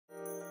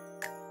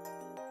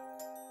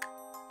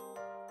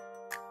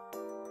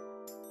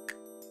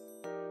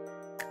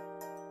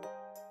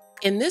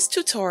In this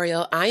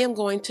tutorial, I am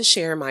going to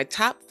share my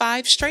top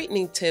 5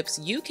 straightening tips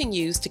you can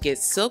use to get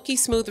silky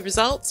smooth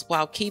results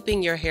while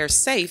keeping your hair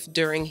safe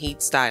during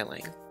heat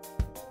styling.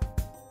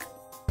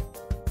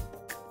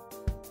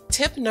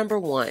 Tip number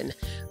 1,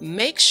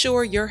 make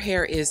sure your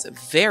hair is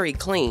very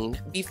clean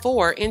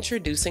before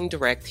introducing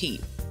direct heat.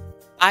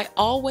 I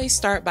always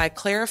start by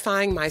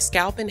clarifying my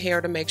scalp and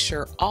hair to make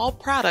sure all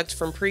product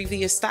from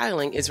previous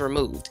styling is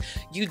removed.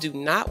 You do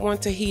not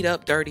want to heat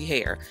up dirty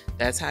hair.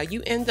 That's how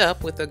you end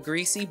up with a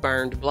greasy,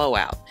 burned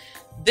blowout.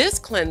 This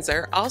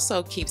cleanser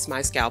also keeps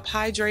my scalp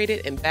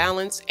hydrated and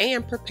balanced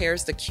and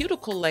prepares the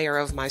cuticle layer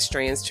of my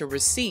strands to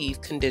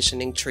receive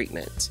conditioning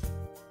treatment.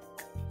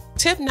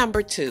 Tip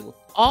number 2,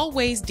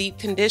 always deep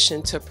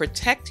condition to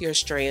protect your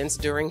strands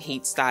during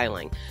heat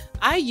styling.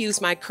 I use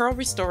my curl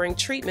restoring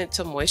treatment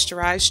to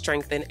moisturize,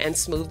 strengthen, and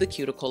smooth the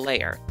cuticle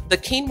layer. The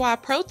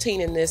quinoa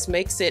protein in this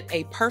makes it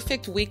a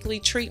perfect weekly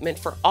treatment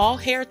for all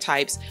hair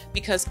types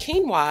because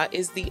quinoa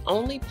is the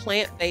only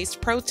plant-based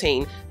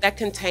protein that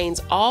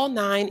contains all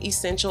 9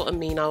 essential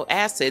amino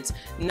acids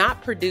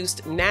not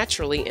produced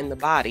naturally in the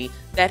body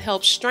that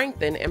help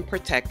strengthen and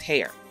protect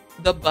hair.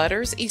 The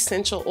butters,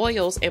 essential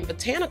oils, and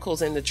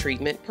botanicals in the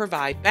treatment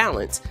provide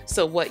balance,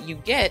 so what you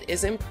get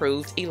is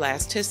improved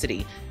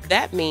elasticity.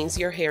 That means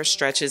your hair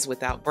stretches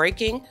without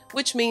breaking,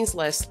 which means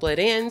less split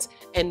ends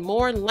and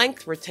more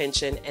length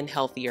retention and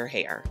healthier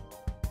hair.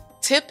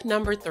 Tip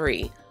number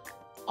 3,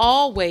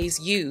 always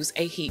use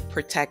a heat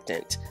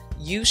protectant.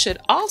 You should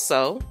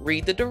also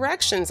read the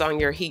directions on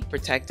your heat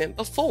protectant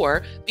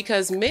before,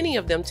 because many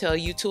of them tell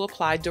you to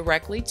apply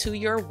directly to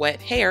your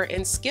wet hair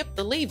and skip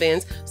the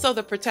leave-ins so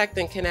the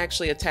protectant can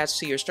actually attach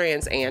to your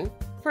strands and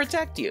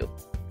protect you.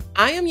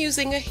 I am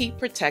using a heat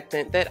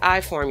protectant that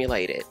I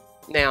formulated.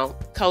 Now,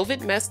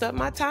 COVID messed up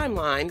my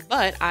timeline,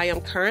 but I am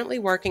currently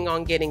working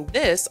on getting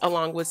this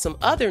along with some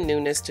other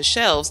newness to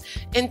shelves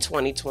in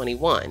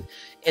 2021.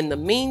 In the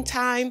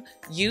meantime,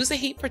 use a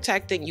heat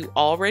protectant you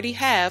already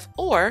have,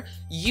 or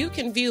you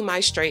can view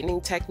my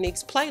straightening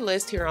techniques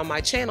playlist here on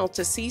my channel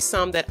to see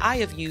some that I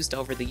have used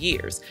over the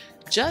years.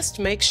 Just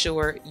make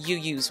sure you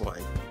use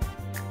one.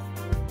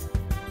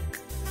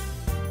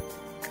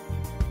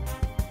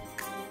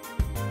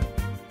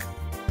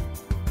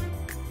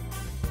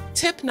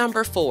 Tip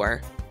number 4,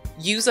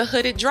 use a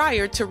hooded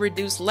dryer to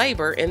reduce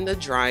labor in the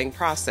drying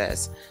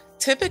process.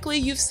 Typically,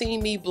 you've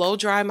seen me blow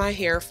dry my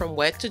hair from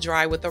wet to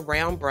dry with a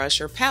round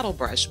brush or paddle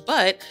brush,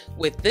 but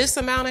with this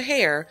amount of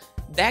hair,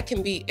 that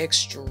can be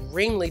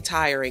extremely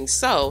tiring.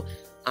 So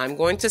I'm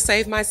going to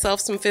save myself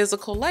some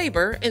physical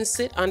labor and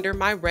sit under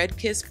my Red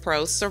Kiss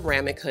Pro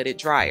ceramic hooded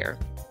dryer.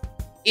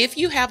 If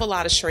you have a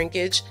lot of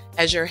shrinkage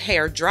as your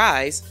hair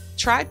dries,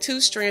 try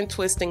 2-strand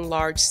twisting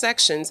large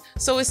sections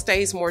so it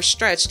stays more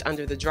stretched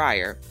under the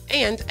dryer.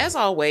 And as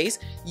always,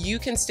 you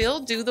can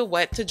still do the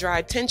wet to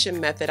dry tension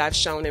method I've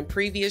shown in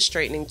previous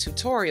straightening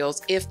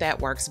tutorials if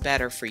that works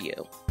better for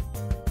you.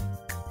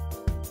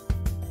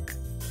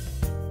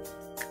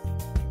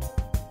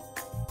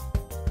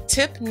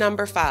 Tip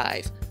number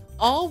 5,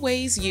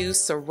 always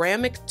use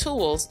ceramic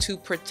tools to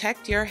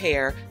protect your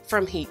hair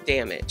from heat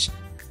damage.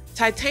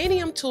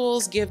 Titanium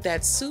tools give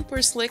that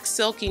super slick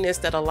silkiness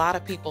that a lot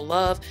of people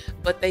love,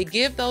 but they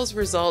give those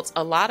results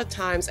a lot of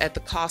times at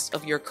the cost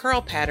of your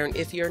curl pattern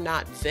if you're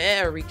not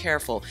very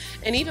careful.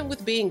 And even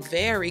with being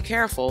very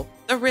careful,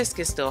 the risk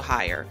is still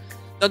higher.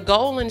 The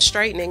goal in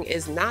straightening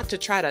is not to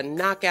try to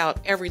knock out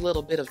every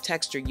little bit of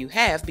texture you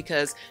have,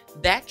 because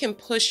that can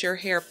push your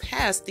hair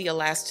past the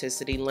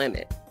elasticity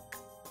limit.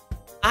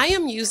 I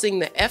am using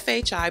the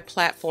FHI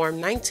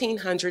Platform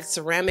 1900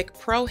 Ceramic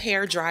Pro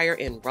Hair Dryer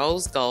in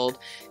Rose Gold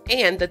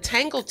and the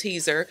Tangle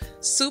Teaser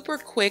Super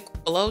Quick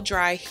Blow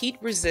Dry Heat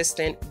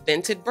Resistant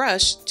Vented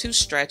Brush to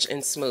stretch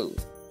and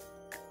smooth.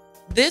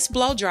 This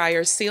blow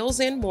dryer seals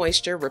in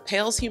moisture,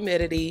 repels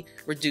humidity,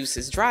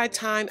 reduces dry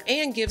time,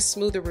 and gives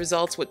smoother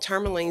results with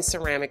tourmaline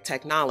ceramic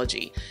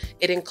technology.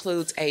 It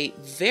includes a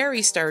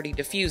very sturdy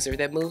diffuser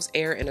that moves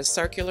air in a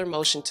circular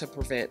motion to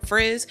prevent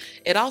frizz.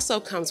 It also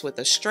comes with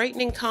a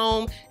straightening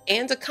comb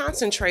and a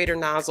concentrator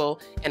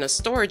nozzle and a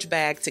storage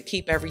bag to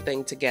keep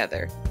everything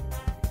together.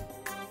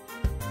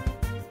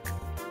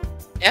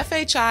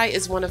 FHI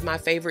is one of my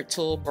favorite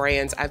tool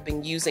brands I've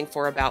been using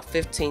for about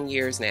 15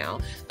 years now.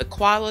 The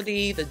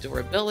quality, the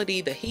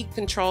durability, the heat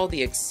control,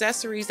 the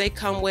accessories they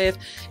come with,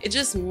 it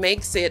just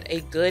makes it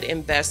a good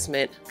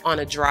investment on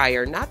a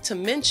dryer. Not to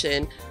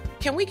mention,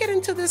 can we get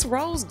into this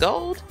rose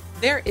gold?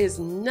 There is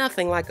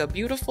nothing like a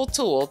beautiful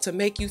tool to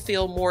make you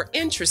feel more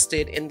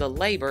interested in the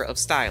labor of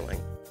styling.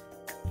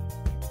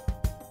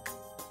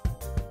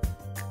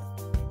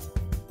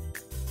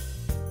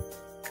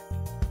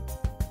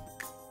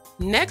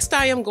 Next,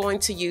 I am going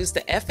to use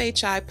the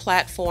FHI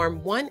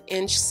Platform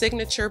 1-inch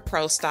Signature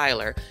Pro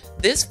Styler.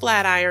 This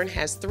flat iron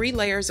has 3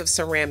 layers of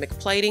ceramic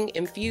plating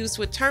infused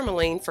with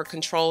tourmaline for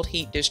controlled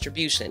heat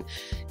distribution.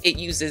 It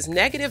uses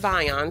negative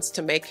ions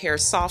to make hair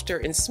softer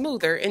and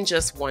smoother in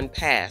just one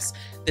pass.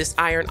 This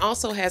iron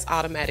also has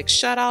automatic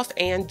shutoff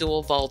and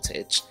dual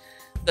voltage.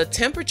 The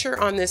temperature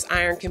on this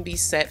iron can be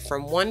set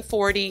from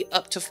 140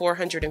 up to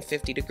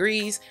 450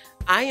 degrees.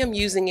 I am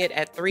using it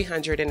at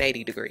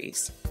 380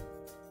 degrees.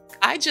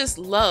 I just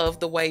love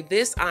the way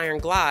this iron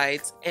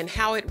glides and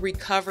how it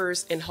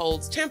recovers and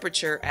holds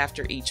temperature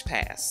after each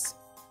pass.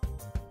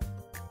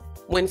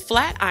 When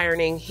flat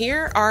ironing,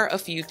 here are a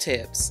few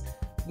tips.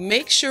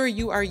 Make sure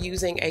you are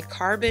using a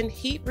carbon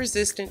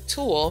heat-resistant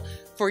tool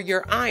for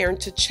your iron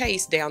to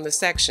chase down the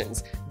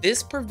sections.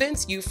 This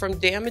prevents you from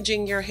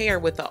damaging your hair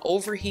with an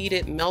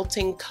overheated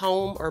melting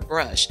comb or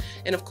brush.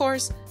 And of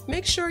course,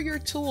 make sure your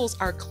tools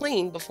are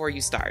clean before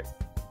you start.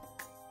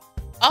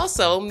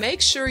 Also,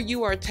 make sure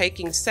you are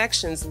taking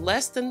sections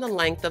less than the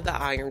length of the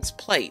iron's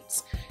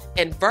plates,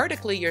 and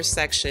vertically your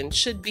section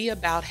should be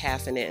about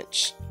 1/2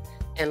 inch.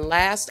 And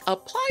last,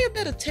 apply a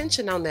bit of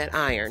tension on that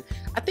iron.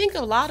 I think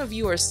a lot of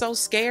you are so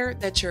scared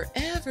that you're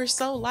ever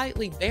so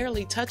lightly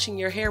barely touching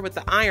your hair with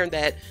the iron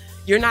that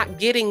you're not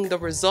getting the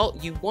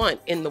result you want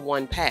in the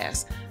one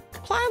pass.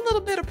 Apply a little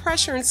bit of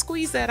pressure and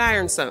squeeze that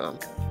iron some.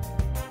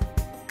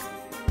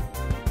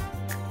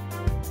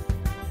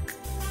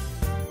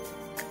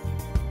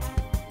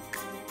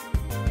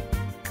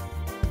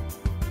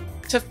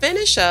 To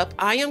finish up,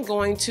 I am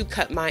going to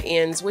cut my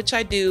ends, which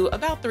I do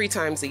about 3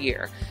 times a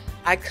year.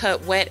 I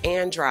cut wet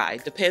and dry,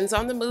 depends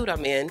on the mood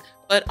I'm in,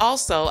 but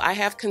also I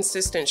have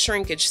consistent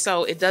shrinkage,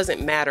 so it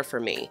doesn't matter for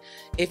me.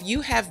 If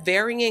you have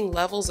varying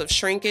levels of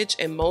shrinkage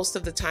and most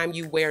of the time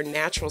you wear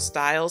natural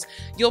styles,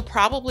 you'll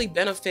probably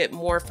benefit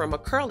more from a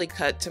curly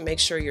cut to make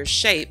sure your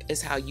shape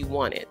is how you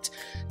want it.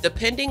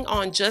 Depending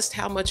on just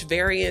how much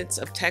variance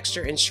of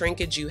texture and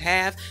shrinkage you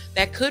have,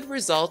 that could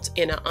result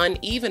in an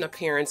uneven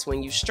appearance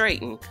when you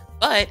straighten.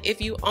 But if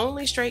you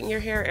only straighten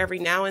your hair every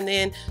now and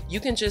then, you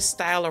can just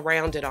style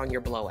around it on your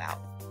blowout.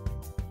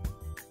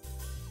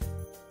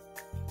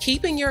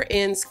 Keeping your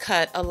ends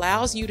cut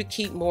allows you to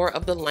keep more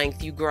of the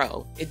length you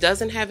grow. It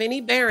doesn't have any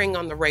bearing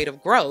on the rate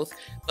of growth,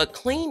 but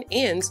clean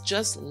ends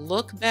just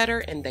look better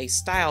and they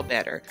style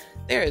better.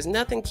 There is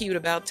nothing cute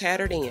about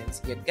tattered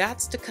ends. You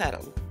gots to cut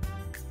them.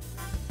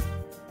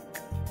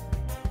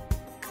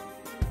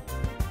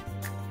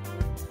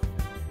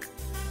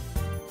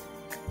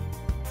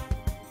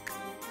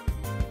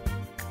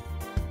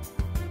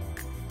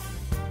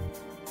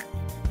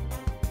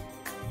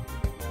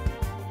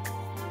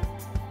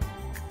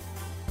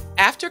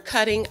 After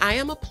cutting, I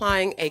am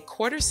applying a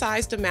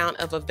quarter-sized amount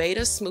of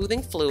Aveda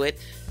smoothing fluid,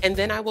 and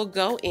then I will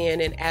go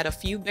in and add a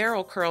few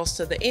barrel curls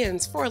to the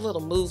ends for a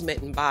little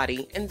movement and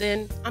body, and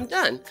then I'm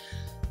done.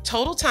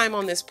 Total time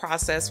on this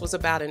process was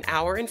about 1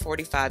 hour and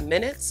 45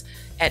 minutes.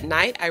 At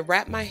night, I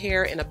wrap my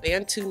hair in a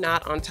Bantu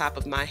knot on top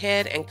of my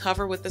head and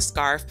cover with a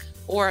scarf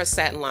or a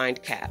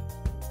satin-lined cap.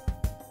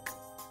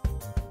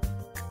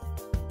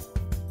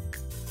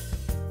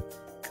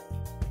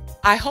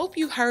 I hope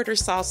you heard or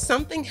saw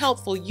something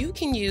helpful you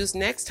can use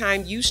next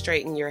time you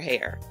straighten your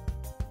hair.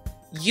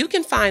 You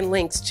can find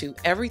links to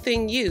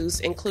everything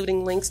used,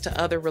 including links to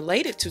other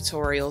related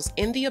tutorials,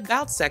 in the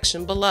About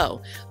section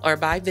below or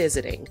by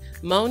visiting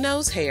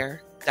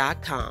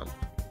MoKnowsHair.com.